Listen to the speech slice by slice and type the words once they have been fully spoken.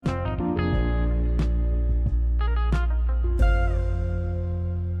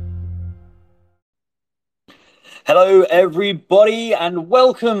Hello, everybody, and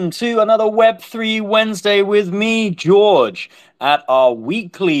welcome to another Web3 Wednesday with me, George, at our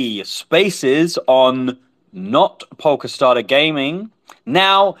weekly spaces on not Polka Starter Gaming,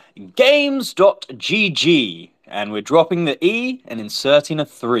 now games.gg. And we're dropping the E and inserting a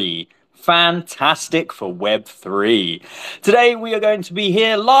 3. Fantastic for Web3. Today we are going to be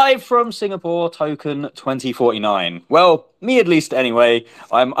here live from Singapore Token 2049. Well, me at least anyway.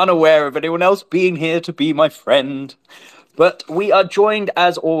 I'm unaware of anyone else being here to be my friend. But we are joined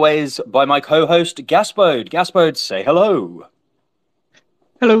as always by my co-host Gaspode. Gaspode, say hello.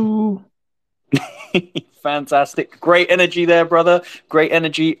 Hello. Fantastic. Great energy there, brother. Great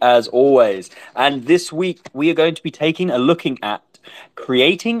energy as always. And this week we are going to be looking at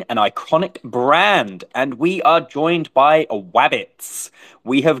creating an iconic brand. And we are joined by Wabbits.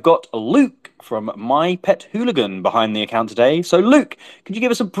 We have got Luke from My Pet Hooligan behind the account today. So, Luke, could you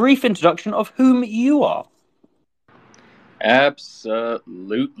give us a brief introduction of whom you are?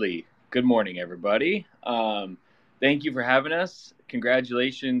 Absolutely. Good morning, everybody. Thank you for having us.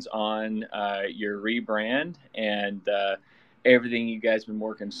 Congratulations on your rebrand and everything you guys have been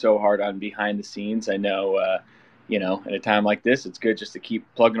working so hard on behind the scenes. I know, at a time like this, it's good just to keep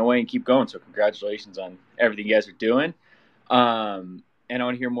plugging away and keep going. So, congratulations on everything you guys are doing. And I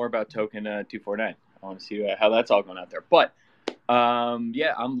want to hear more about Token 249. I want to see how that's all going out there. But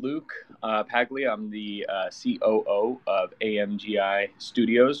yeah, I'm Luke Paglia. I'm the COO of AMGI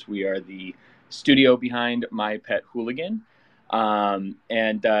Studios. We are the studio behind My Pet Hooligan. Yeah,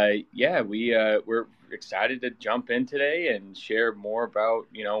 we're excited to jump in today and share more about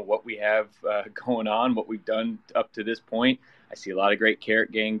what we have going on, what we've done up to this point. I see a lot of great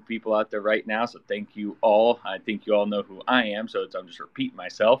Carrot Gang people out there right now, so thank you all. I think you all know who I am, so I'm just repeating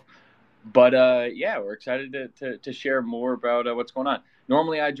myself. But yeah, we're excited to share more about what's going on.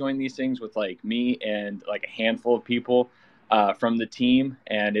 Normally, I join these things with like me and like a handful of people from the team,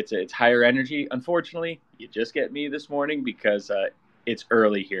 and it's higher energy. Unfortunately, you just get me this morning because it's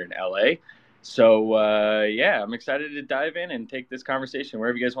early here in LA. So yeah, I'm excited to dive in and take this conversation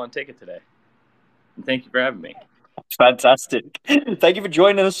wherever you guys want to take it today. And thank you for having me. Fantastic. Thank you for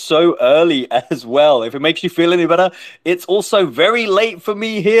joining us so early as well. If it makes you feel any better, it's also very late for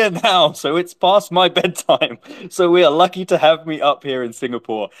me here now, so it's past my bedtime. So we are lucky to have me up here in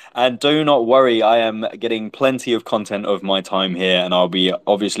Singapore. And do not worry, I am getting plenty of content of my time here, and I'll be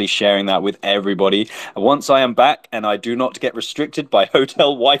obviously sharing that with everybody. Once I am back and I do not get restricted by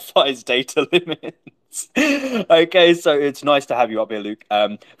hotel Wi-Fi's data limit. Okay, so it's nice to have you up here, Luke.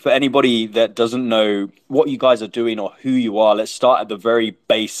 For anybody that doesn't know what you guys are doing or who you are, let's start at the very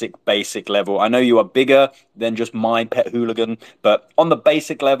basic level. I know you are bigger than just My Pet Hooligan, but on the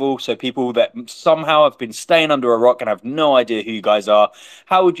basic level, so people that somehow have been staying under a rock and have no idea who you guys are,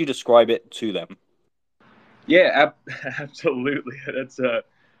 how would you describe it to them? Yeah, absolutely. That's a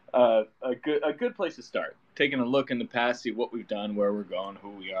good place to start. Taking a look in the past, see what we've done, where we're going, who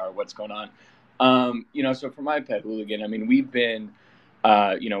we are, what's going on. So for My Pet Hooligan, I mean, we've been,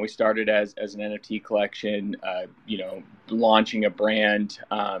 we started as an NFT collection, launching a brand,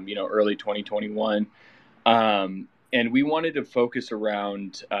 early 2021. And we wanted to focus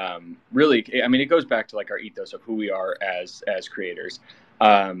around really, I mean, it goes back to like our ethos of who we are as creators.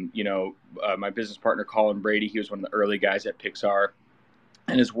 My business partner Colin Brady, he was one of the early guys at Pixar,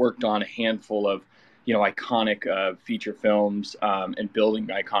 and has worked on a handful of iconic feature films and building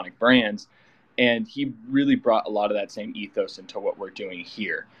iconic brands. And he really brought a lot of that same ethos into what we're doing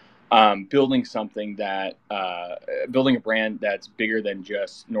here. Building something that, building a brand that's bigger than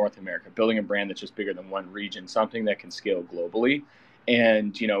just North America, building a brand that's just bigger than one region, something that can scale globally.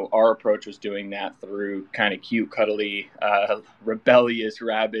 And, our approach was doing that through kind of cute, cuddly, rebellious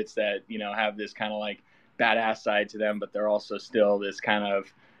rabbits that, have this kind of like badass side to them, but they're also still this kind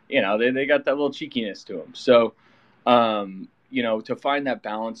of, they got that little cheekiness to them. So, to find that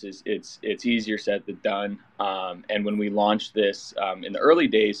balance it's easier said than done. And when we launched this in the early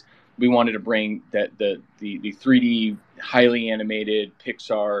days, we wanted to bring the 3D highly animated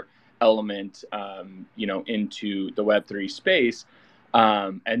Pixar element, into the Web3 space,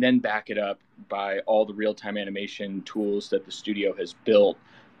 and then back it up by all the real time animation tools that the studio has built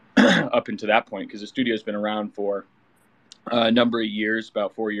up until that point, because the studio has been around for a number of years,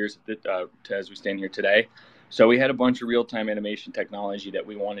 about 4 years as we stand here today. So we had a bunch of real-time animation technology that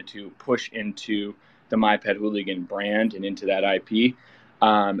we wanted to push into the My Pet Hooligan brand and into that IP,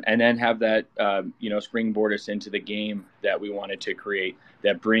 and then have that springboard us into the game that we wanted to create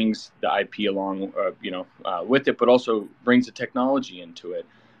that brings the IP along, with it, but also brings the technology into it.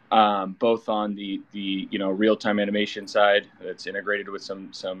 Both on the real time animation side that's integrated with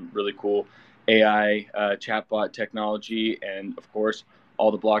some really cool AI chatbot technology, and of course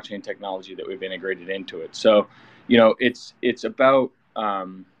all the blockchain technology that we've integrated into it. So, it's about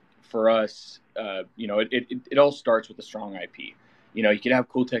for us. It all starts with a strong IP. You can have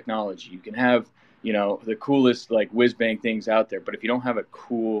cool technology, you can have the coolest like whiz bang things out there, but if you don't have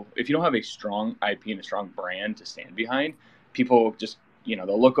a strong IP and a strong brand to stand behind, people just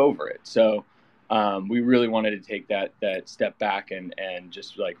they'll look over it. So we really wanted to take that step back and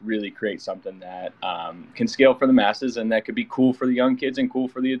just like really create something that can scale for the masses and that could be cool for the young kids and cool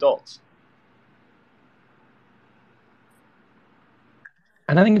for the adults.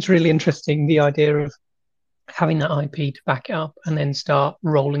 And I think it's really interesting the idea of having that IP to back it up and then start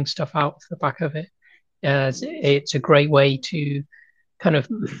rolling stuff out off the back of it. It's a great way to kind of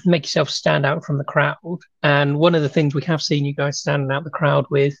make yourself stand out from the crowd. And one of the things we have seen you guys standing out the crowd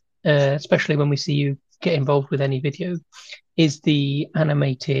with, especially when we see you get involved with any video, is the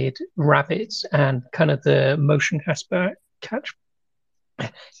animated rabbits and kind of the motion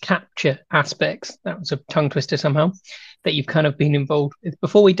capture aspects. That was a tongue twister somehow, that you've kind of been involved with.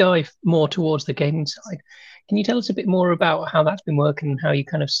 Before we dive more towards the gaming side, can you tell us a bit more about how that's been working and how you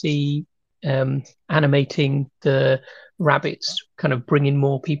kind of see animating the rabbits kind of bringing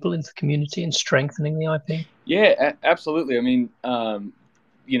more people into the community and strengthening the IP? Yeah, absolutely. I mean,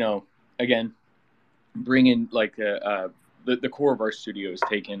 again, bringing like the core of our studio is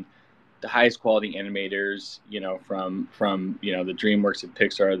taken the highest quality animators, from the DreamWorks and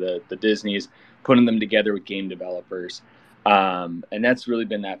Pixar, the Disneys, putting them together with game developers, and that's really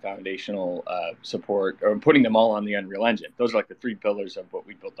been that foundational support, or putting them all on the Unreal Engine. Those are like the three pillars of what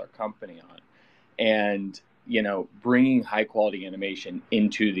we built our company on, and bringing high quality animation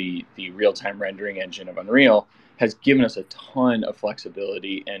into the real time rendering engine of Unreal has given us a ton of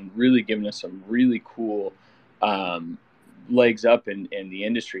flexibility and really given us some really cool legs up in the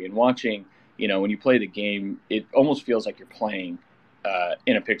industry. And watching, when you play the game, it almost feels like you're playing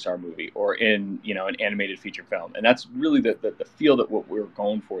in a Pixar movie or in an animated feature film, and that's really the feel that what we're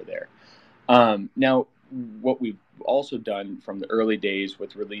going for there. Now, what we've also done from the early days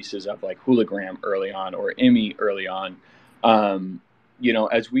with releases of like Hooligan early on or Emmy early on,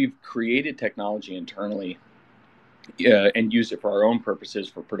 as we've created technology internally and used it for our own purposes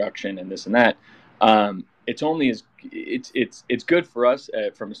for production and this and that, it's only as it's good for us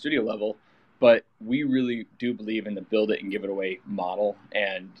from a studio level, but we really do believe in the build it and give it away model,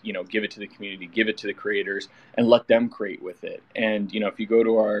 and give it to the community, give it to the creators, and let them create with it. And if you go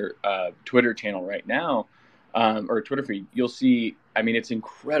to our Twitter channel right now, or Twitter feed, you'll see. I mean, it's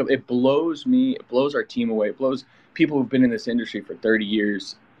incredible. It blows our team away. It blows people who've been in this industry for 30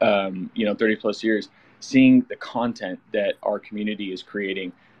 years, 30 plus years, seeing the content that our community is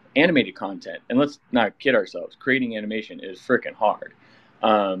creating, animated content. And let's not kid ourselves, creating animation is freaking hard.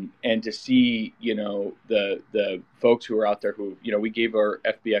 And to see, the folks who are out there who, we gave our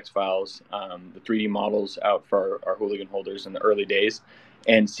FBX files, the 3D models out for our Hooligan holders in the early days,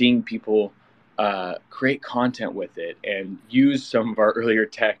 and seeing people create content with it and use some of our earlier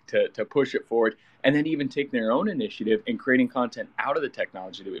tech to push it forward, and then even take their own initiative in creating content out of the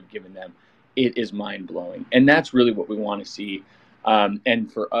technology that we've given them. It is mind blowing. And that's really what we want to see.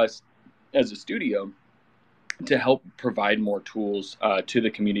 And for us as a studio, to help provide more tools to the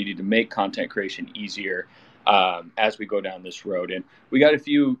community to make content creation easier as we go down this road. And we got a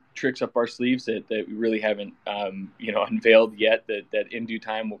few tricks up our sleeves that we really haven't unveiled yet, that in due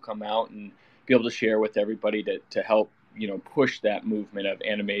time will come out and be able to share with everybody to help push that movement of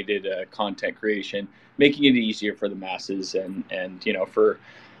animated content creation, making it easier for the masses. And for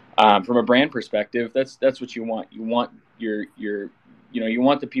from a brand perspective, that's what you want. You want your you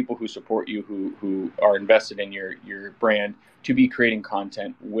want the people who support you, who are invested in your brand, to be creating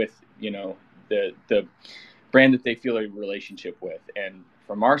content with the brand that they feel a relationship with. And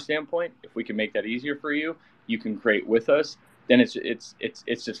from our standpoint, if we can make that easier for you, you can create with us. Then it's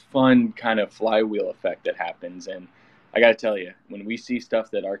this fun kind of flywheel effect that happens. And I got to tell you, when we see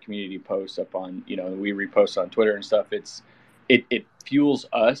stuff that our community posts up on, we repost on Twitter and stuff, it fuels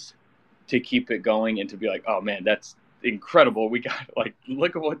us to keep it going and to be like, oh man, that's incredible. We got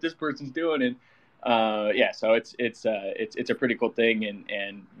look at what this person's doing. And so it's a pretty cool thing.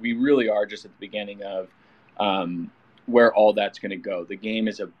 And we really are just at the beginning of where all that's going to go. The game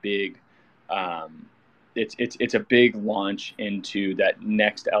is a big, it's a big launch into that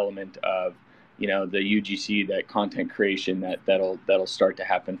next element of, the UGC, that content creation that'll start to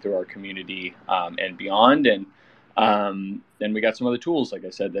happen through our community and beyond. And then we got some other tools, like I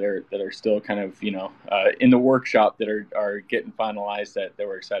said, that are still kind of in the workshop, that are getting finalized, that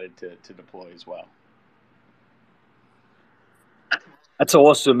we're excited to deploy as well. That's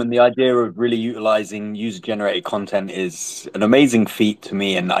awesome. And the idea of really utilizing user-generated content is an amazing feat to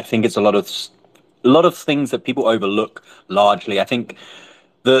me. And I think it's a lot of things that people overlook largely. I think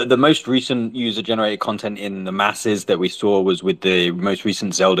the most recent user-generated content in the masses that we saw was with the most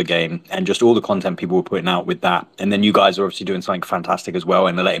recent Zelda game and just all the content people were putting out with that. And then you guys are obviously doing something fantastic as well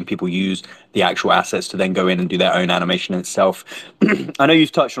and they're letting people use the actual assets to then go in and do their own animation itself. I know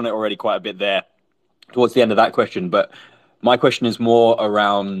you've touched on it already quite a bit there towards the end of that question, but my question is more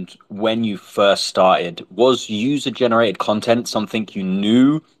around when you first started. Was user generated content something you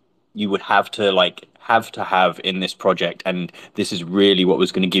knew you would have in this project, and this is really what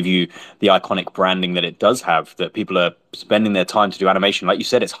was going to give you the iconic branding that it does have, that people are spending their time to do animation? Like you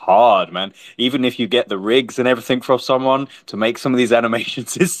said, it's hard, man. Even if you get the rigs and everything from someone to make some of these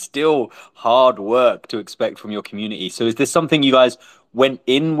animations is still hard work to expect from your community. So is this something you guys went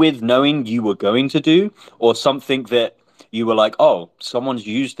in with knowing you were going to do, or something that you were like, oh, someone's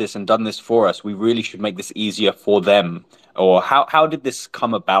used this and done this for us, we really should make this easier for them? Or how did this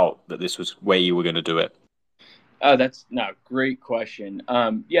come about that this was where you were going to do it? That's not great question.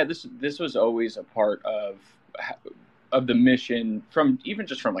 Yeah, this was always a part of the mission from even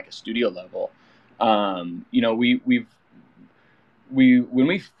just from like a studio level. We when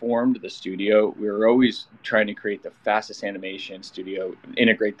we formed the studio, we were always trying to create the fastest animation studio,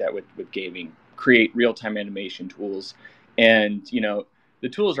 integrate that with gaming, create real time animation tools, and the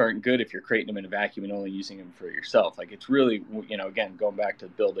tools aren't good if you're creating them in a vacuum and only using them for yourself. Like it's really again going back to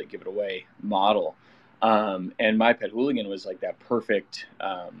build it, give it away model. And My Pet Hooligan was like that perfect,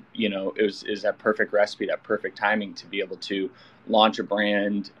 it was is that perfect recipe, that perfect timing to be able to launch a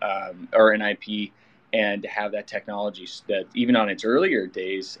brand or an IP and to have that technology that even on its earlier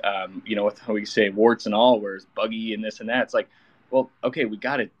days, with how we say warts and all, where it's buggy and this and that, it's like, well, okay, we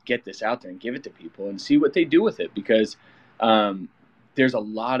got to get this out there and give it to people and see what they do with it because there's a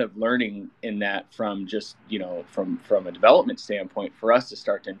lot of learning in that from just from a development standpoint for us to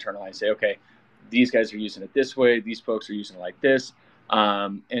start to internalize, say, okay, these guys are using it this way, these folks are using it like this,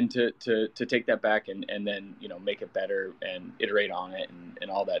 and to take that back and then make it better and iterate on it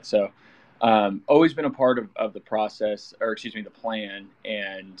and all that. So always been a part of the process, or excuse me, the plan.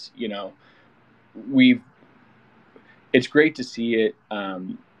 And we've it's great to see it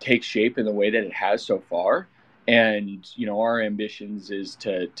take shape in the way that it has so far. And our ambitions is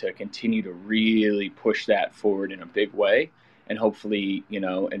to continue to really push that forward in a big way. And hopefully, in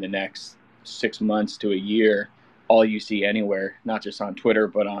the next 6 months to a year, all you see anywhere, not just on Twitter,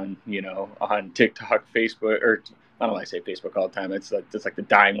 but on TikTok, Facebook, or I don't know, I say Facebook all the time. It's like the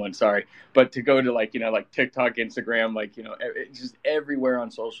dying one. Sorry, but to go to like TikTok, Instagram, just everywhere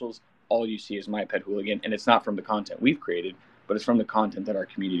on socials, all you see is My Pet Hooligan, and it's not from the content we've created, but it's from the content that our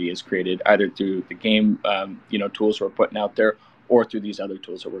community has created, either through the game, tools we're putting out there, or through these other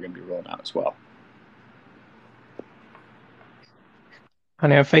tools that we're going to be rolling out as well. I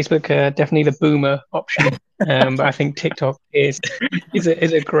know Facebook definitely the boomer option, but I think TikTok is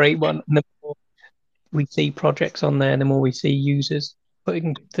a great one. And the more we see projects on there, the more we see users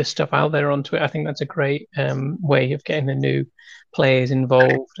putting the stuff out there onto it. I think that's a great way of getting the new players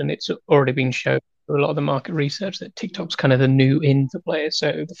involved, and it's already been shown through a lot of the market research that TikTok's kind of the new in for players.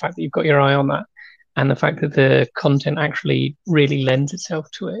 So the fact that you've got your eye on that, and the fact that the content actually really lends itself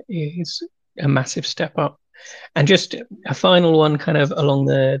to it, is a massive step up. And just a final one, kind of along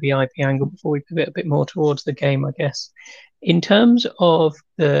the IP angle before we pivot a bit more towards the game, I guess. In terms of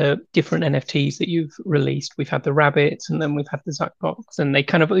the different NFTs that you've released, we've had the rabbits and then we've had the Zuckbox, and they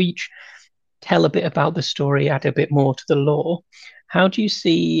kind of each tell a bit about the story, add a bit more to the lore. How do you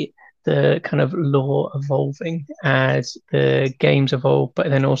see the kind of lore evolving as the games evolve,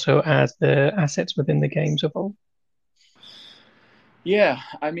 but then also as the assets within the games evolve? Yeah,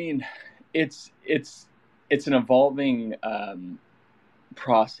 I mean, it's an evolving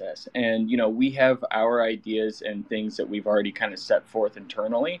process, and we have our ideas and things that we've already kind of set forth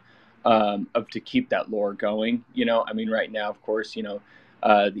internally of to keep that lore going. I mean, right now, of course,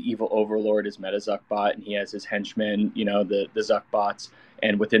 the evil overlord is Meta Zuckbot, and he has his henchmen, the Zuckbots.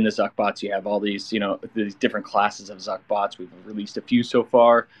 And within the Zuckbots, you have all these different classes of Zuckbots. We've released a few so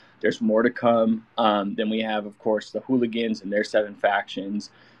far. There's more to come. Then we have, of course, the Hooligans and their 7 factions.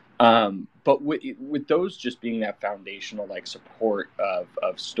 But with those just being that foundational support of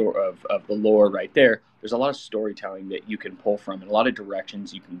the lore right there, there's a lot of storytelling that you can pull from and a lot of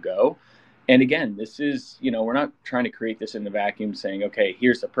directions you can go. And again, this is we're not trying to create this in the vacuum, saying, okay,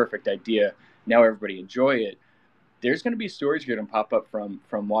 here's the perfect idea, now everybody enjoy it. There's going to be stories going to pop up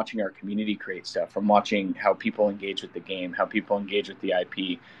from watching our community create stuff, from watching how people engage with the game, how people engage with the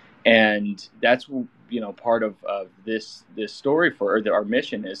IP. And that's, part of this story for our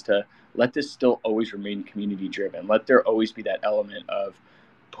mission is to let this still always remain community driven. Let there always be that element of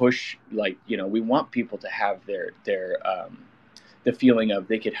push, like, we want people to have their the feeling of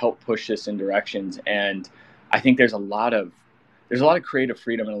they could help push this in directions. And I think there's a lot of creative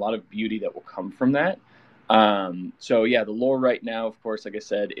freedom and a lot of beauty that will come from that. So yeah, the lore right now, of course, like I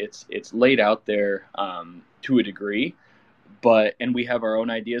said, it's laid out there to a degree, and we have our own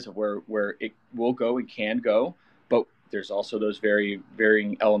ideas of where it will go and can go. But there's also those very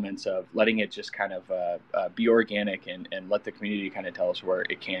varying elements of letting it just kind of be organic, and let the community kind of tell us where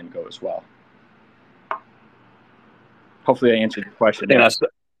it can go as well. Hopefully, I answered your question I there.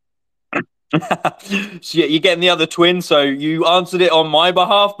 think so yeah, you're getting the other twin, so you answered it on my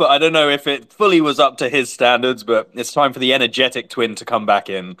behalf, but I don't know if it fully was up to his standards, but it's time for the energetic twin to come back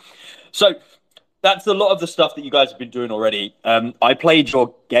in. So that's a lot of the stuff that you guys have been doing already. I played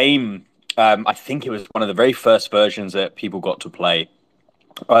your game. I think it was one of the very first versions that people got to play.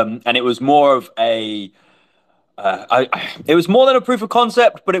 And it was more of it was more than a proof of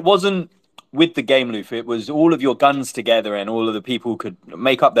concept, but it wasn't with the game loop. It was all of your guns together, and all of the people could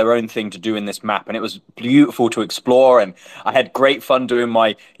make up their own thing to do in this map, and it was beautiful to explore. And I had great fun doing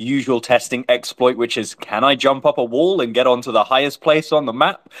my usual testing exploit, which is, can I jump up a wall and get onto the highest place on the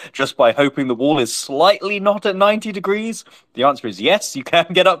map just by hoping the wall is slightly not at 90 degrees? The answer is yes, you can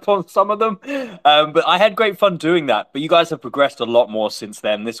get up on some of them. But I had great fun doing that. But you guys have progressed a lot more since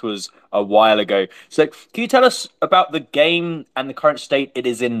then. This was a while ago. So can you tell us about the game and the current state it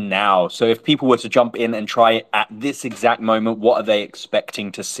is in now? So if people were to jump in and try it at this exact moment, what are they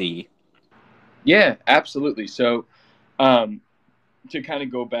expecting to see? Yeah, absolutely. So, um, to kind of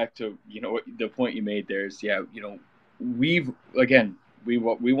go back to the point you made there is, yeah, we've again we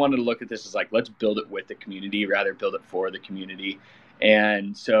wanted to look at this as like, let's build it with the community rather build it for the community.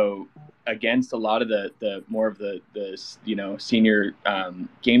 And so, against a lot of the more of the senior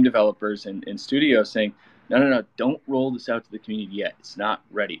game developers and studios saying, no, no, no, don't roll this out to the community yet, it's not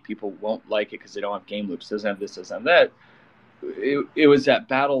ready, people won't like it because they don't have game loops, doesn't have this, doesn't have that. It was that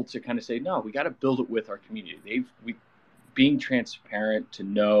battle to kind of say, no, we got to build it with our community. We being transparent to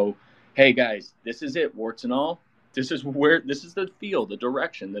know, hey guys, this is it, warts and all. This is the field, the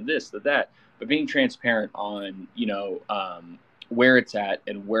direction, the this, the that. But being transparent on, where it's at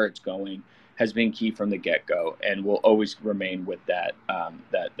and where it's going has been key from the get go, and will always remain with that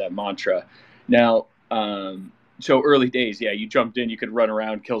mantra. Now, so early days, yeah, you jumped in, you could run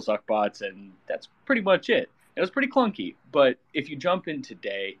around, kill Zuckbots, and that's pretty much it. It was pretty clunky, but if you jump in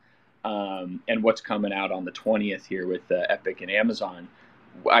today, and what's coming out on the 20th here with Epic and Amazon,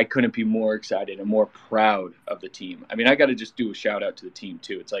 I couldn't be more excited and more proud of the team. I mean, I got to just do a shout out to the team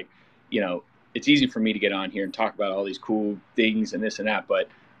too. It's like, it's easy for me to get on here and talk about all these cool things and this and that, but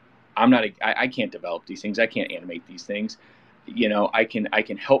I can't develop these things. I can't animate these things. I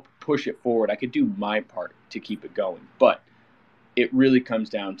can help push it forward. I could do my part to keep it going, but it really comes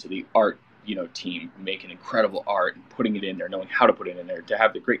down to the art, team making incredible art and putting it in there, knowing how to put it in there, to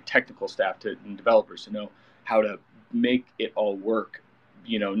have the great technical staff and developers to know how to make it all work,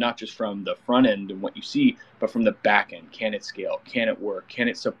 not just from the front end and what you see, but from the back end. Can it scale? Can it work? Can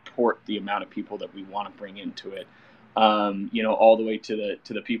it support the amount of people that we want to bring into it? All the way to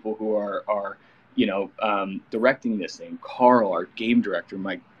the people who are directing this thing. Carl, our game director,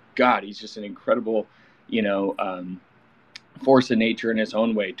 my God, he's just an incredible, you know, um, force of nature in his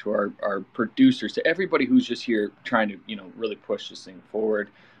own way, to our producers, to everybody who's just here trying to, really push this thing forward.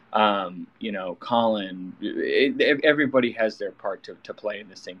 Colin, everybody has their part to play in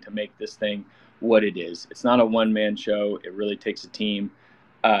this thing, to make this thing what it is. It's not a one-man show. It really takes a team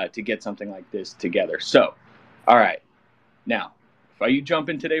to get something like this together. So, all right. Now, if you jump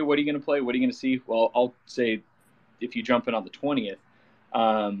in today, what are you going to play? What are you going to see? Well, I'll say, if you jump in on the 20th,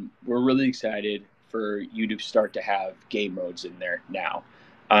 we're really excited for you to start to have game modes in there now.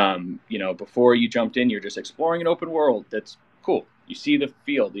 Before you jumped in, you're just exploring an open world. That's cool. You see the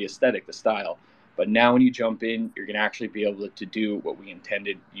feel, the aesthetic, the style. But now when you jump in, you're going to actually be able to do what we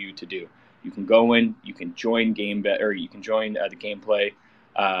intended you to do. You can go in, you can join or you can join the gameplay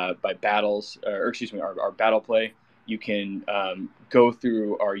by battles, or excuse me, our battle play. You can go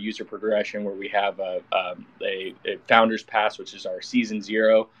through our user progression, where we have a founder's pass, which is our season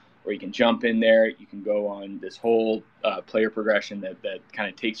 0, where you can jump in there. You can go on this whole player progression that kind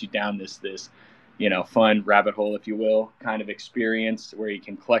of takes you down this fun rabbit hole, if you will, kind of experience, where you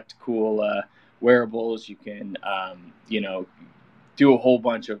can collect cool wearables. You can do a whole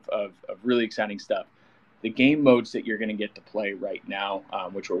bunch of really exciting stuff. The game modes that you're going to get to play right now,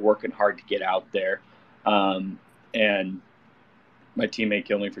 which we're working hard to get out there, and my teammate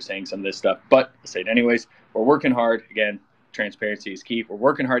kill me for saying some of this stuff, but I'll say it anyways. We're working hard. Again, transparency is key. We're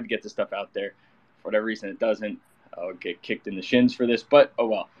working hard to get this stuff out there. For whatever reason, it doesn't. I'll get kicked in the shins for this, but oh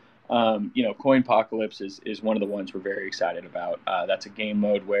well. Coin Apocalypse is one of the ones we're very excited about. That's a game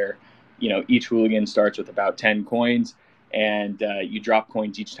mode where, each hooligan starts with about 10 coins, and you drop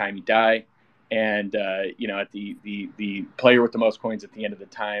coins each time you die. And, at the player with the most coins at the end of the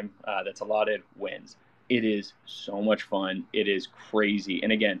time that's allotted wins. It is so much fun. It is crazy.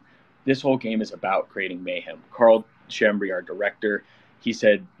 And again, this whole game is about creating mayhem. Carl Shembry, our director, he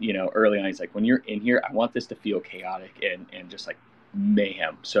said, early on, he's like, when you're in here, I want this to feel chaotic and just like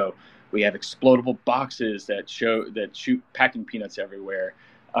mayhem. So we have explodable boxes that shoot packing peanuts everywhere.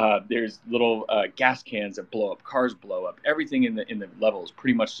 There's little gas cans that blow up, cars blow up. Everything in the level is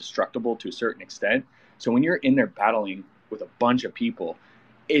pretty much destructible to a certain extent. So when you're in there battling with a bunch of people,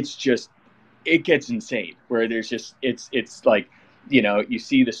 it gets insane. Where there's just it's like, you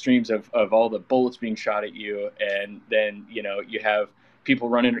see the streams of all the bullets being shot at you, and then you have people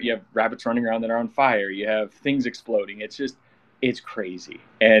running, you have rabbits running around that are on fire, you have things exploding. It's crazy.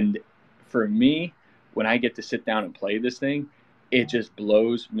 And for me, when I get to sit down and play this thing, it just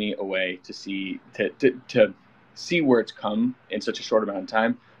blows me away to see where it's come in such a short amount of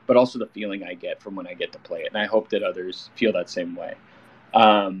time, but also the feeling I get from when I get to play it. And I hope that others feel that same way.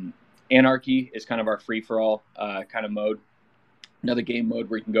 Anarchy is kind of our free-for-all kind of mode. Another game mode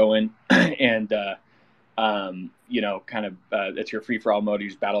where you can go in and, it's your free-for-all mode. You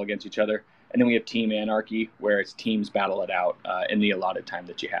just battle against each other. And then we have Team Anarchy, where it's teams battle it out in the allotted time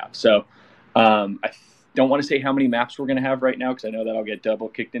that you have. So I don't want to say how many maps we're going to have right now, because I know that I'll get double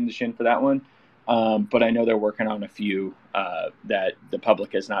kicked in the shin for that one. But I know they're working on a few that the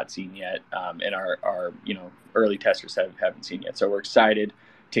public has not seen yet, and our early testers haven't seen yet. So we're excited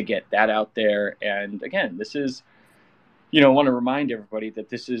to get that out there. And again, this is, I want to remind everybody that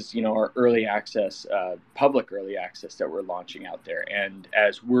this is, our early access, public early access that we're launching out there. And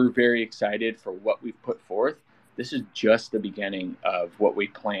as we're very excited for what we've put forth, this is just the beginning of what we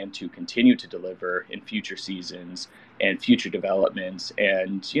plan to continue to deliver in future seasons and future developments.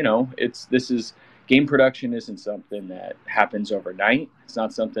 And, game production isn't something that happens overnight. It's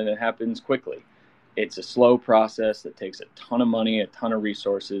not something that happens quickly. It's a slow process that takes a ton of money, a ton of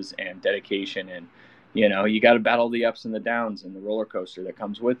resources and dedication. And, you got to battle the ups and the downs and the roller coaster that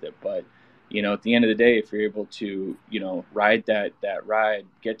comes with it. But, at the end of the day, if you're able to, ride that ride,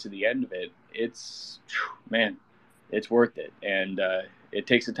 get to the end of it, it's worth it. And it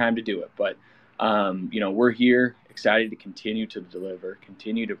takes the time to do it. But, we're here excited to continue to deliver,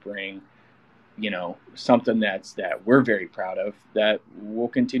 continue to bring, something that we're very proud of, that we'll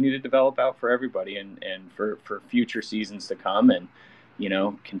continue to develop out for everybody and for future seasons to come. And,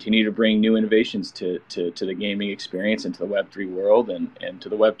 continue to bring new innovations to the gaming experience and to the Web3 world and to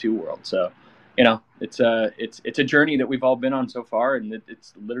the Web2 world. So, it's a journey that we've all been on so far, and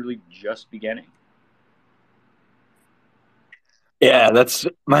it's literally just beginning. Yeah, that's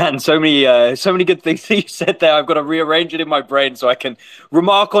man, so many good things that you said there. I've got to rearrange it in my brain so I can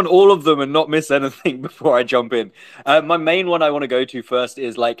remark on all of them and not miss anything before I jump in. My main one I want to go to first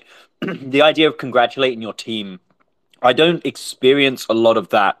is like the idea of congratulating your team. I don't experience a lot of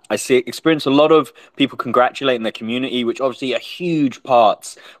that. Experience a lot of people congratulating their community, which obviously are huge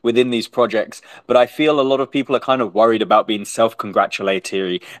parts within these projects. But I feel a lot of people are kind of worried about being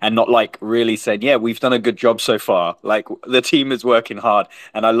self-congratulatory and not like really saying, yeah, we've done a good job so far. Like the team is working hard.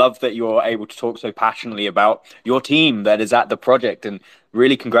 And I love that you're able to talk so passionately about your team that is at the project and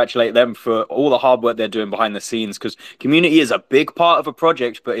really congratulate them for all the hard work they're doing behind the scenes, because community is a big part of a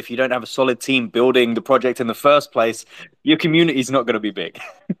project, but if you don't have a solid team building the project in the first place, your community is not going to be big.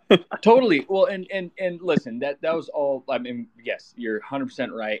 Totally. Well, and listen, that was all. I mean, yes, you're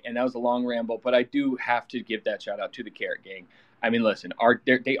 100% right, and that was a long ramble, but I do have to give that shout out to the Carrot Gang. I mean, listen,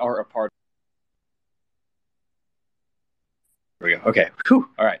 they are a part. There we go. Okay. Whew.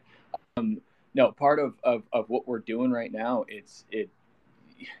 All right. No, part of what we're doing right now,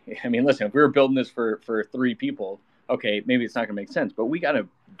 I mean, listen, if we were building this for 3 people, okay, maybe it's not going to make sense. But we got a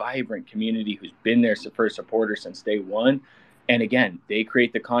vibrant community who's been there for supporters since day one. And again, they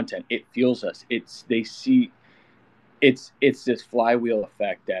create the content. It fuels us. It's this flywheel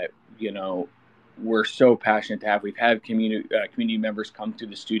effect that we're so passionate to have. We've had community members come to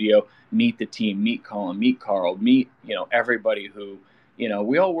the studio, meet the team, meet Colin, meet Carl, meet everybody who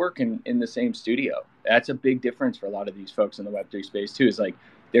we all work in the same studio. That's a big difference for a lot of these folks in the Web3 space too. Is like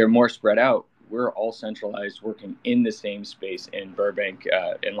they're more spread out. We're all centralized, working in the same space in Burbank,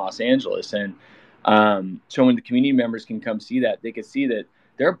 in Los Angeles, and so when the community members can come see that, they can see that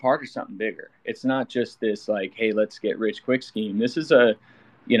they're a part of something bigger. It's not just this like, hey, let's get rich quick scheme. This is a,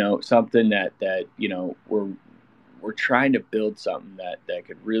 something that we're trying to build something that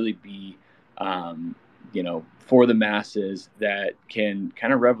could really be, for the masses, that can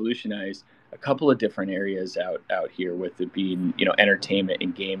kind of revolutionize a couple of different areas out here, with it being entertainment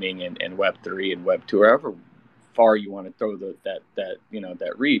and gaming and Web3 and Web2, however far you want to throw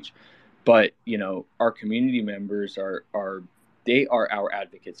that reach. But our community members are they are our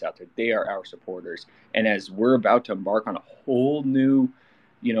advocates out there. They are our supporters. And as we're about to embark on a whole new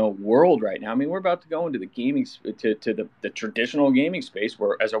world right now. I mean, we're about to go into the gaming to the traditional gaming space,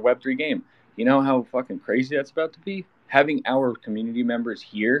 where as a Web3 game, you know how fucking crazy that's about to be. Having our community members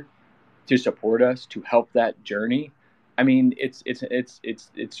here to support us, to help that journey. I mean, it's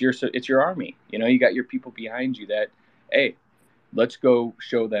your army. You got your people behind you that, hey, let's go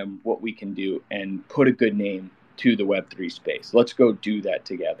show them what we can do and put a good name to the Web3 space. Let's go do that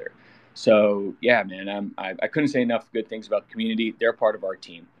together. So yeah, man, I couldn't say enough good things about the community. They're part of our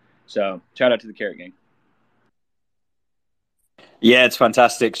team. So shout out to the Carrot Gang. Yeah, it's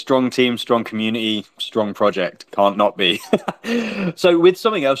fantastic. Strong team, strong community, strong project. Can't not be. So, with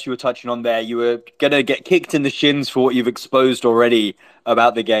something else you were touching on there, you were going to get kicked in the shins for what you've exposed already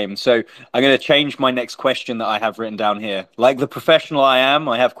about the game. So, I'm going to change my next question that I have written down here. Like the professional I am,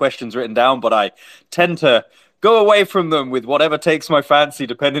 I have questions written down, but I tend to go away from them with whatever takes my fancy,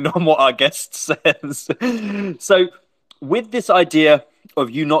 depending on what our guest says. So, with this idea of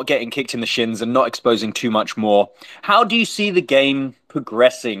you not getting kicked in the shins and not exposing too much more, how do you see the game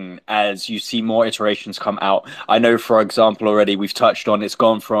progressing as you see more iterations come out? I know, for example, already we've touched on it's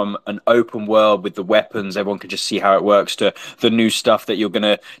gone from an open world with the weapons, everyone can just see how it works, to the new stuff that you're going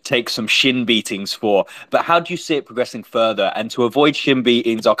to take some shin beatings for. But how do you see it progressing further? And to avoid shin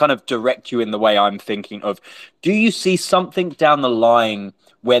beatings, I'll kind of direct you in the way I'm thinking of. Do you see something down the line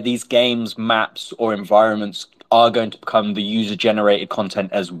where these games, maps, or environments are going to become the user-generated content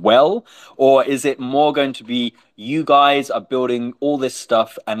as well? Or is it more going to be you guys are building all this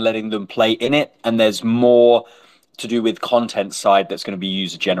stuff and letting them play in it, and there's more to do with content side that's going to be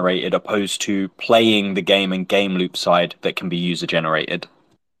user-generated, opposed to playing the game and game loop side that can be user-generated?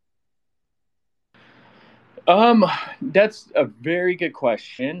 That's a very good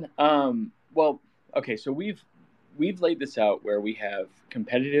question. Well, okay, so we've laid this out where we have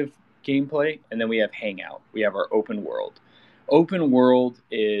competitive gameplay, and then we have hangout. We have our open world. Open world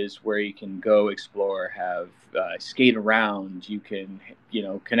is where you can go explore, have skate around. You can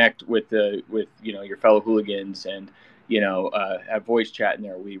connect with your fellow hooligans, and have voice chat in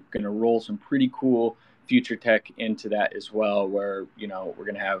there. We're going to roll some pretty cool future tech into that as well, where we're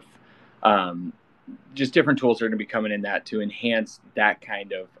going to have just different tools that are going to be coming in that to enhance that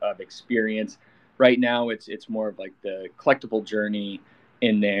kind of experience. Right now, it's more of like the collectible journey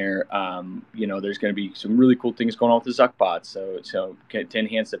in there. There's going to be some really cool things going on with the Zuckbots, so to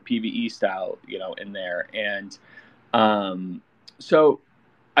enhance the PvE style, in there. And so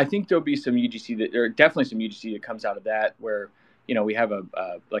I think there'll be some UGC definitely some UGC that comes out of that, where we have a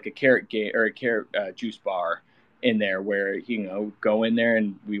like a carrot game or a carrot juice bar in there, where go in there,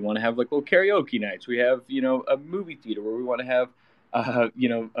 and we want to have like little karaoke nights. We have a movie theater where we want to have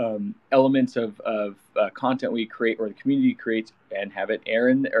elements of content we create, or the community creates, and have it air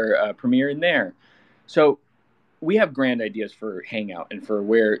in or premiere in there. So we have grand ideas for hangout and for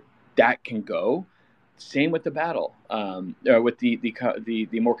where that can go. Same with the battle, with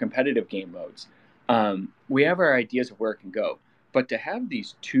the more competitive game modes. We have our ideas of where it can go, but to have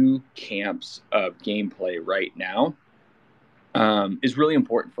these two camps of gameplay right now is really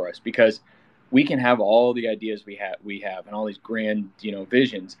important for us, because we can have all the ideas we have and all these grand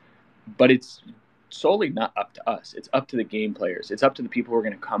visions, but it's solely not up to us. It's up to the game players. It's up to the people who are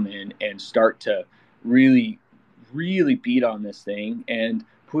going to come in and start to really beat on this thing and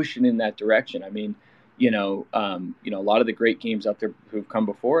push it in that direction. I mean, a lot of the great games out there who've come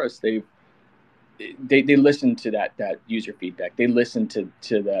before us, they listen to that user feedback. They listen to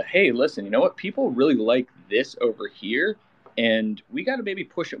the, hey, listen, you know what, people really like this over here, and we got to maybe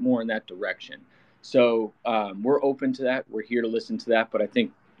push it more in that direction. So we're open to that. We're here to listen to that. But I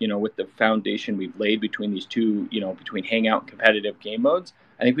think, with the foundation we've laid between these two, between hangout and competitive game modes,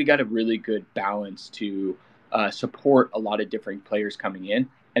 I think we got a really good balance to support a lot of different players coming in,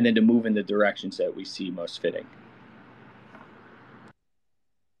 and then to move in the directions that we see most fitting.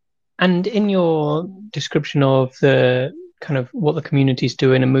 And in your description of the kind of what the community is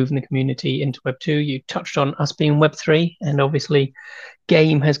doing and moving the community into Web 2, you touched on us being Web 3, and obviously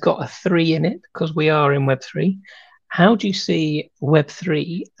game has got a 3 in it because we are in Web 3. How do you see Web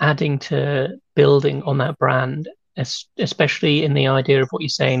 3 adding to building on that brand especially in the idea of what you're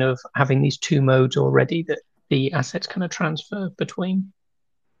saying of having these two modes already that the assets kind of transfer between.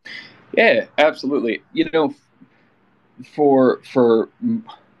 Yeah, absolutely. For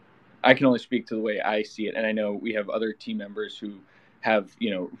I can only speak to the way I see it, and I know we have other team members who have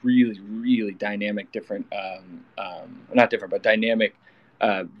really really dynamic different not different but dynamic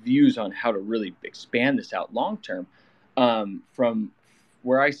views on how to really expand this out long term. From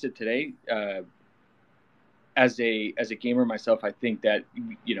where I sit today, as a gamer myself, I think that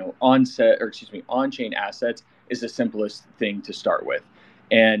on chain assets is the simplest thing to start with.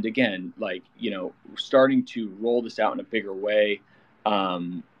 And again, like starting to roll this out in a bigger way,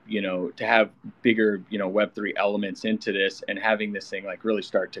 to have bigger Web3 elements into this and having this thing like really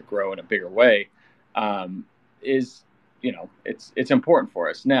start to grow in a bigger way, is it's important for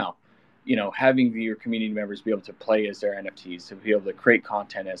us now. Having your community members be able to play as their NFTs, to be able to create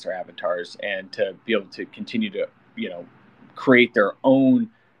content as their avatars, and to be able to continue to, create their own,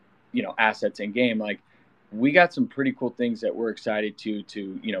 assets in game. Like, we got some pretty cool things that we're excited to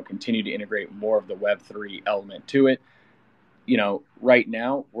continue to integrate more of the Web3 element to it. Right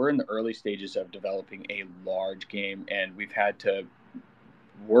now we're in the early stages of developing a large game, and we've had to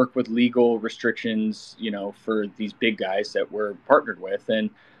work with legal restrictions, for these big guys that we're partnered with. And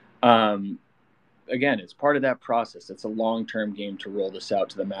um, again, it's part of that process. It's a long-term game to roll this out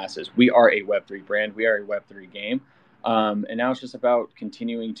to the masses. We are a Web3 brand. We are a Web3 game. And now it's just about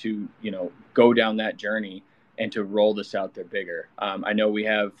continuing to, go down that journey and to roll this out there bigger. I know we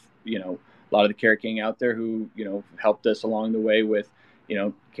have, a lot of the Carrot Gang out there who, helped us along the way with,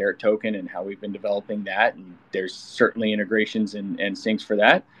 Carrot Token and how we've been developing that. And there's certainly integrations and syncs for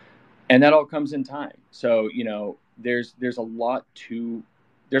that. And that all comes in time. So, there's a lot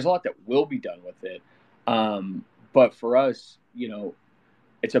that will be done with it. But for us,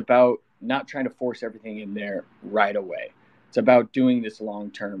 it's about not trying to force everything in there right away. It's about doing this long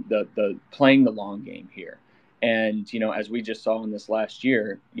term, the playing the long game here. And as we just saw in this last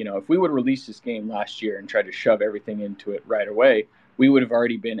year, if we would release this game last year and try to shove everything into it right away, we would have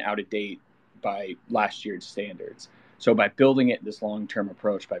already been out of date by last year's standards. So by building it this long term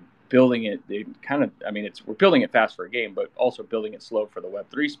approach, by building it, we're building it fast for a game, but also building it slow for the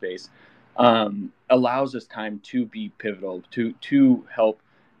Web3 space, allows us time to be pivotal, to help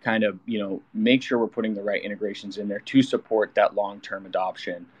kind of make sure we're putting the right integrations in there to support that long-term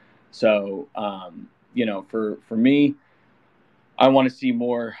adoption. So for me, I want to see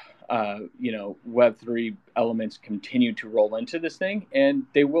more Web3 elements continue to roll into this thing, and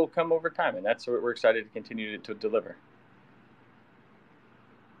they will come over time, and that's what we're excited to continue to deliver.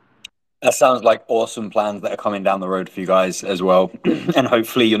 That sounds like awesome plans that are coming down the road for you guys as well. And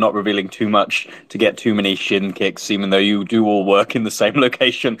hopefully you're not revealing too much to get too many shin kicks, even though you do all work in the same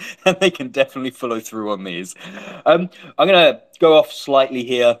location, and they can definitely follow through on these. I'm going to go off slightly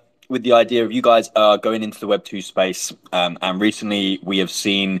here with the idea of you guys are going into the Web2 space. And recently we have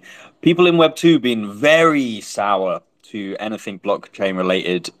seen people in Web2 being very sour to anything blockchain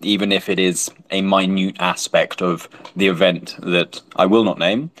related, even if it is a minute aspect of the event that I will not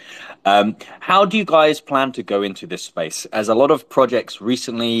name. How do you guys plan to go into this space? As a lot of projects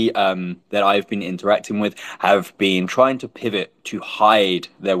recently that I've been interacting with have been trying to pivot to hide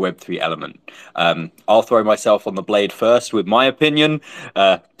their Web3 element. I'll throw myself on the blade first with my opinion,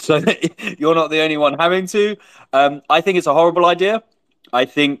 so that you're not the only one having to. I think it's a horrible idea. I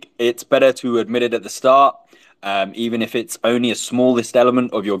think it's better to admit it at the start, even if it's only a smallest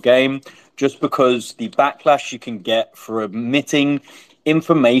element of your game, just because the backlash you can get for admitting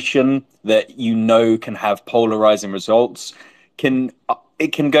information that can have polarizing results can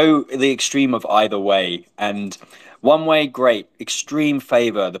go the extreme of either way. And one way, great, extreme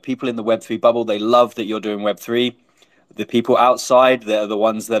favor. The people in the Web3 bubble, they love that you're doing Web3. The people outside, they're the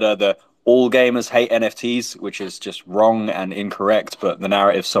ones that are the all gamers hate NFTs, which is just wrong and incorrect, but the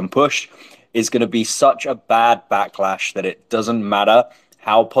narrative some push is going to be such a bad backlash that it doesn't matter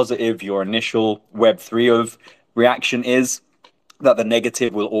how positive your initial Web3 of reaction is, that the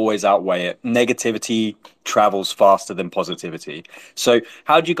negative will always outweigh it. Negativity travels faster than positivity. So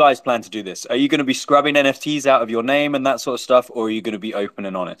how do you guys plan to do this? Are you going to be scrubbing NFTs out of your name and that sort of stuff, or are you going to be open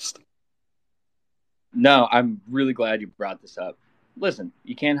and honest? No, I'm really glad you brought this up. Listen,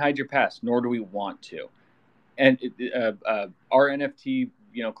 you can't hide your past, nor do we want to. And our NFT,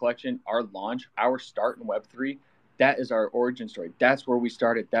 collection, our launch, our start in Web3, that is our origin story. That's where we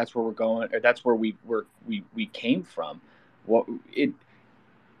started. That's where we're going. Or that's where we came from. What it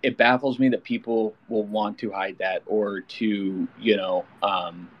baffles me that people will want to hide that or to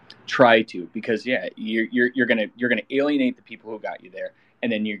try to, because you're gonna alienate the people who got you there,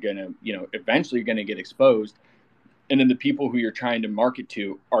 and then you're gonna eventually you're gonna get exposed. and then the people who you're trying to market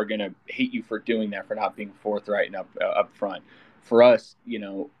to are going to hate you for doing that, for not being forthright and up front. For us,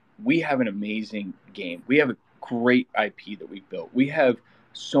 we have an amazing game. We have a great IP that we've built. We have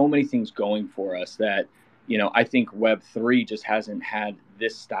so many things going for us that I think Web3 just hasn't had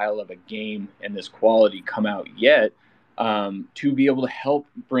this style of a game and this quality come out yet, to be able to help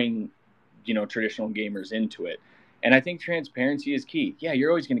bring traditional gamers into it. And I think transparency is key. Yeah,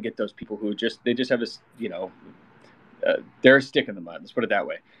 you're always going to get those people who just have this, they're a stick in the mud. Let's put it that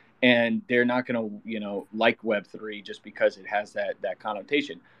way, and they're not going to like Web3 just because it has that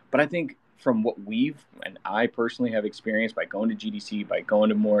connotation. But I think from what I personally have experienced by going to GDC, by going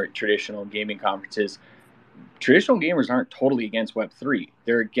to more traditional gaming conferences, traditional gamers aren't totally against Web3.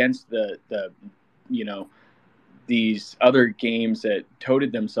 They're against the these other games that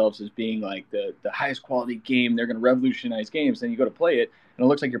touted themselves as being like the highest quality game. They're going to revolutionize games. Then you go to play it, and it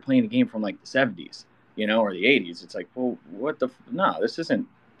looks like you're playing a game from like the 70s, or the 80s. It's like, well, no, this isn't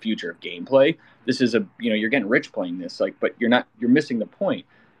future of gameplay. This is you're getting rich playing this, like, but you're missing the point.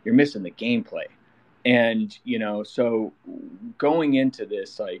 You're missing the gameplay. And, so going into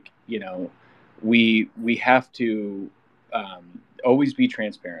this, like, we have to always be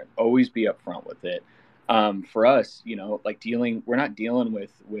transparent, always be upfront with it. For us, like we're not dealing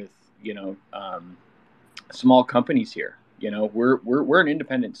with small companies here. We're an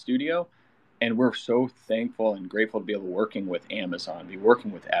independent studio, and we're so thankful and grateful to be able to working with Amazon, be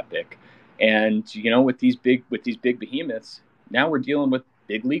working with Epic, and with these big behemoths. Now we're dealing with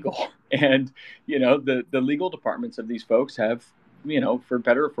big legal, and the legal departments of these folks have, for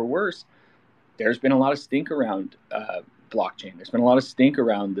better or for worse, there's been a lot of stink around blockchain. There's been a lot of stink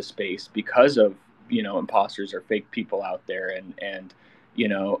around the space because of imposters or fake people out there, and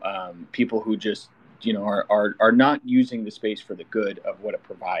people who just are not using the space for the good of what it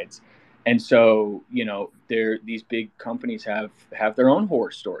provides. And so these big companies have their own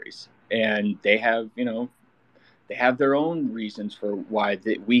horror stories, and they have their own reasons for why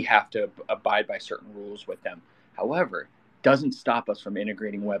we have to abide by certain rules with them. However, doesn't stop us from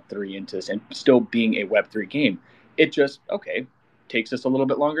integrating Web3 into this and still being a Web3 game. It just takes us a little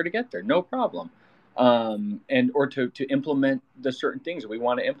bit longer to get there, no problem. Or to implement the certain things that we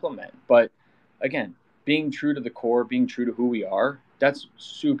want to implement. But again, being true to the core, being true to who we are, that's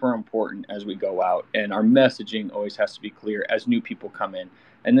super important as we go out. And our messaging always has to be clear as new people come in.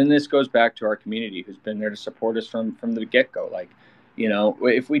 And then this goes back to our community who's been there to support us from the get-go. Like,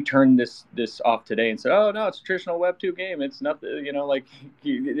 if we turn this off today and say, oh no, it's a traditional Web2 game, it's nothing,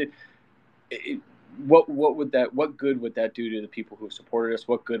 what good would that do to the people who supported us?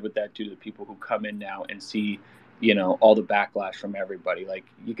 What good would that do to the people who come in now and see, all the backlash from everybody? Like,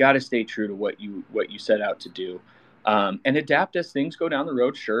 you got to stay true to what you set out to do, and adapt as things go down the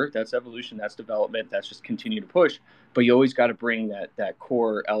road. Sure, that's evolution, that's development, that's just continue to push. But you always got to bring that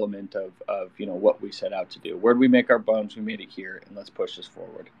core element of what we set out to do. Where did we make our bones? We made it here, and let's push this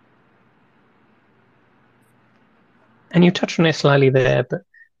forward. And you touched on it slightly there, but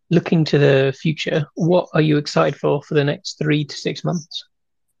looking to the future, what are you excited for the next 3 to 6 months?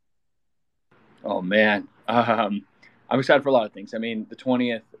 Oh man, I'm excited for a lot of things. I mean, the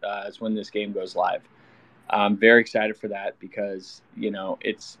 20th is when this game goes live. I'm very excited for that because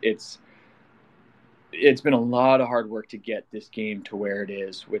it's been a lot of hard work to get this game to where it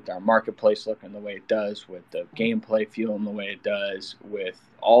is, with our marketplace looking the way it does, with the gameplay feeling the way it does, with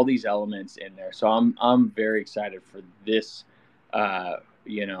all these elements in there. So I'm very excited for this, to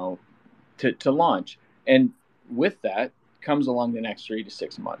launch. And with that comes along the next 3 to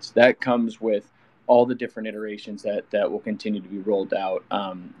 6 months. That comes with all the different iterations that will continue to be rolled out,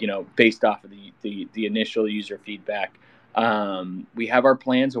 based off of the initial user feedback. We have our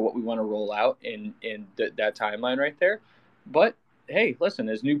plans of what we want to roll out in that timeline right there. But hey, listen,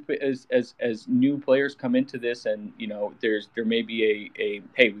 as new players come into this, and there may be a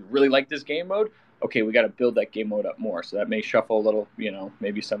hey, we really like this game mode. Okay, we got to build that game mode up more. So that may shuffle a little,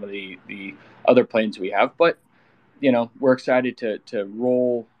 maybe some of the other plans we have. But we're excited to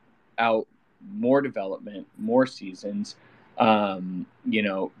roll out more development, more seasons. Bring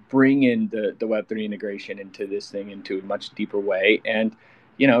in the Web3 integration into this thing into a much deeper way, and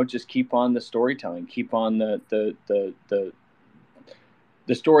just keep on the storytelling, keep on the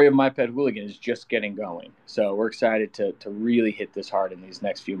story of My Pet Hooligan is just getting going. So we're excited to really hit this hard in these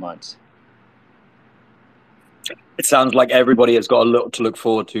next few months. It sounds like everybody has got a lot to look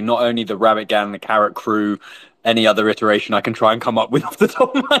forward to. Not only the Rabbit Gang, the Carrot Crew, any other iteration I can try and come up with off the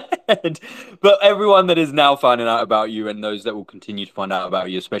top of my head. But everyone that is now finding out about you and those that will continue to find out about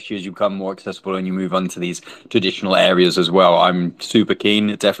you, especially as you become more accessible and you move on to these traditional areas as well, I'm super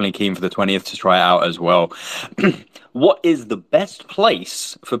keen, definitely keen for the 20th to try it out as well. What is the best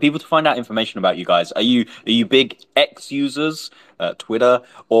place for people to find out information about you guys? Are you big X users, Twitter,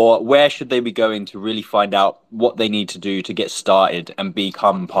 or where should they be going to really find out what they need to do to get started and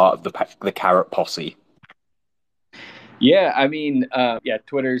become part of the Carrot Posse? Yeah, I mean, yeah,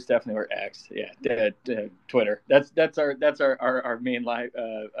 Twitter is definitely or X. Yeah, Twitter. That's our main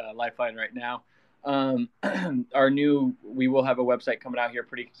lifeline right now. We will have a website coming out here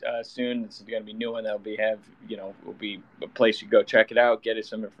pretty soon. This is going to be a new one that'll be will be a place you go check it out, get us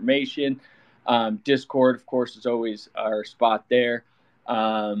some information. Discord, of course, is always our spot there.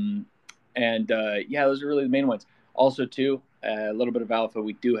 Yeah, those are really the main ones. Also, too, a little bit of alpha.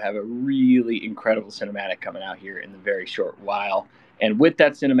 We do have a really incredible cinematic coming out here in the very short while. And with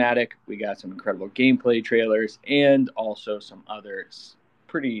that cinematic, we got some incredible gameplay trailers and also some other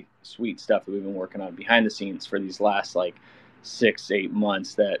pretty sweet stuff that we've been working on behind the scenes for these last like 6-8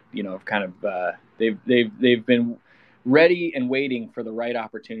 months. That have kind of they've been ready and waiting for the right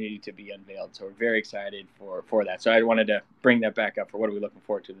opportunity to be unveiled. So we're very excited for that. So I wanted to bring that back up for what are we looking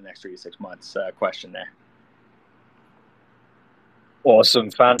forward to the next 3 to 6 months question there. Awesome,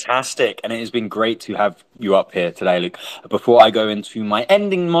 fantastic. And it has been great to have you up here today, Luke. Before I go into my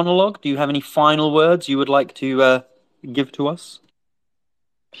ending monologue, do you have any final words you would like to give to us?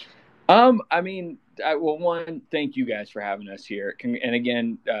 I mean, well, one, thank you guys for having us here, and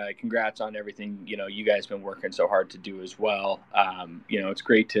again, congrats on everything you guys been working so hard to do as well. It's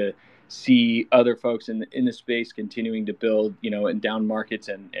great to see other folks in the space continuing to build, in down markets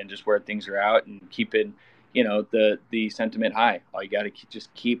and just where things are out and keeping, the sentiment high. All you got to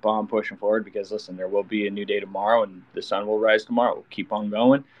just keep on pushing forward because listen, there will be a new day tomorrow and the sun will rise tomorrow. We'll keep on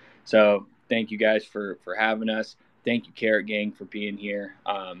going. So thank you guys for having us. Thank you, Carrot Gang, for being here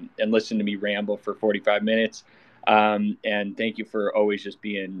and listening to me ramble for 45 minutes. And thank you for always just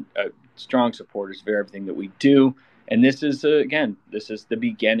being strong supporters of everything that we do. And this is, again, this is the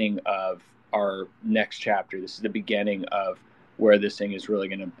beginning of our next chapter. This is the beginning of where this thing is really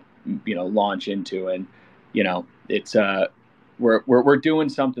going to, launch into. And, it's we're doing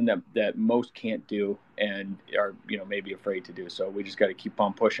something that most can't do and are, maybe afraid to do. So we just got to keep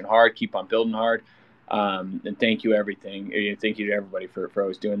on pushing hard, keep on building hard. And thank you, Thank you to everybody for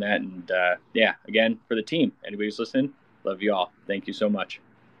always doing that. And yeah, again, for the team, anybody who's listening, love you all. Thank you so much.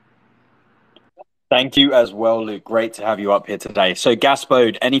 Thank you as well, Luke. Great to have you up here today. So,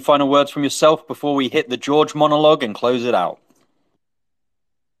 Gaspode, any final words from yourself before we hit the George monologue and close it out?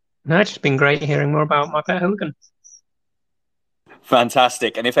 No, it's just been great hearing more about my pet Hooligan.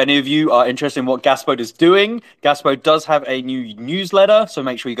 Fantastic. And if any of you are interested in what Gaspode is doing, Gaspode does have a new newsletter. So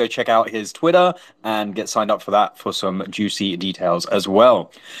make sure you go check out his Twitter and get signed up for that for some juicy details as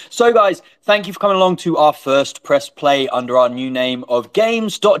well. So, guys, thank you for coming along to our first press play under our new name of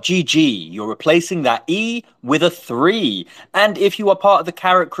Games.gg. You're replacing that E with a 3. And if you are part of the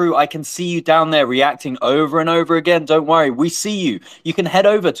Carrot crew, I can see you down there reacting over and over again. Don't worry, we see you. You can head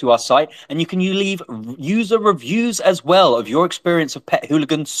over to our site and you can leave user reviews as well of your experience of Pet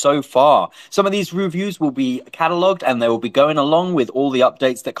Hooligan so far. Some of these reviews will be catalogued and they will be going along with all the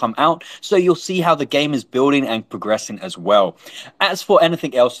updates that come out, so you'll see how the game is building and progressing as well. As for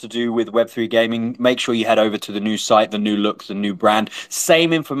anything else to do with Web3 gaming, make sure you head over to the new site, the new look, the new brand.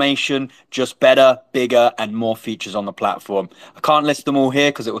 Same information, just better, bigger, and more features on the platform. I can't list them all here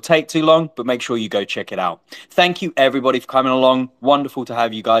because it will take too long, but make sure you go check it out. Thank you everybody for coming along. Wonderful to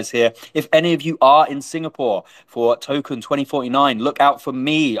have you guys here. If any of you are in Singapore for Token 2049, look out for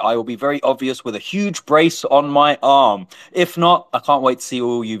me. I will be very obvious with a huge brace on my arm. If not, I can't wait to see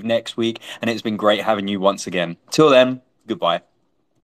all you next week, and it's been great having you once again. Till then, goodbye.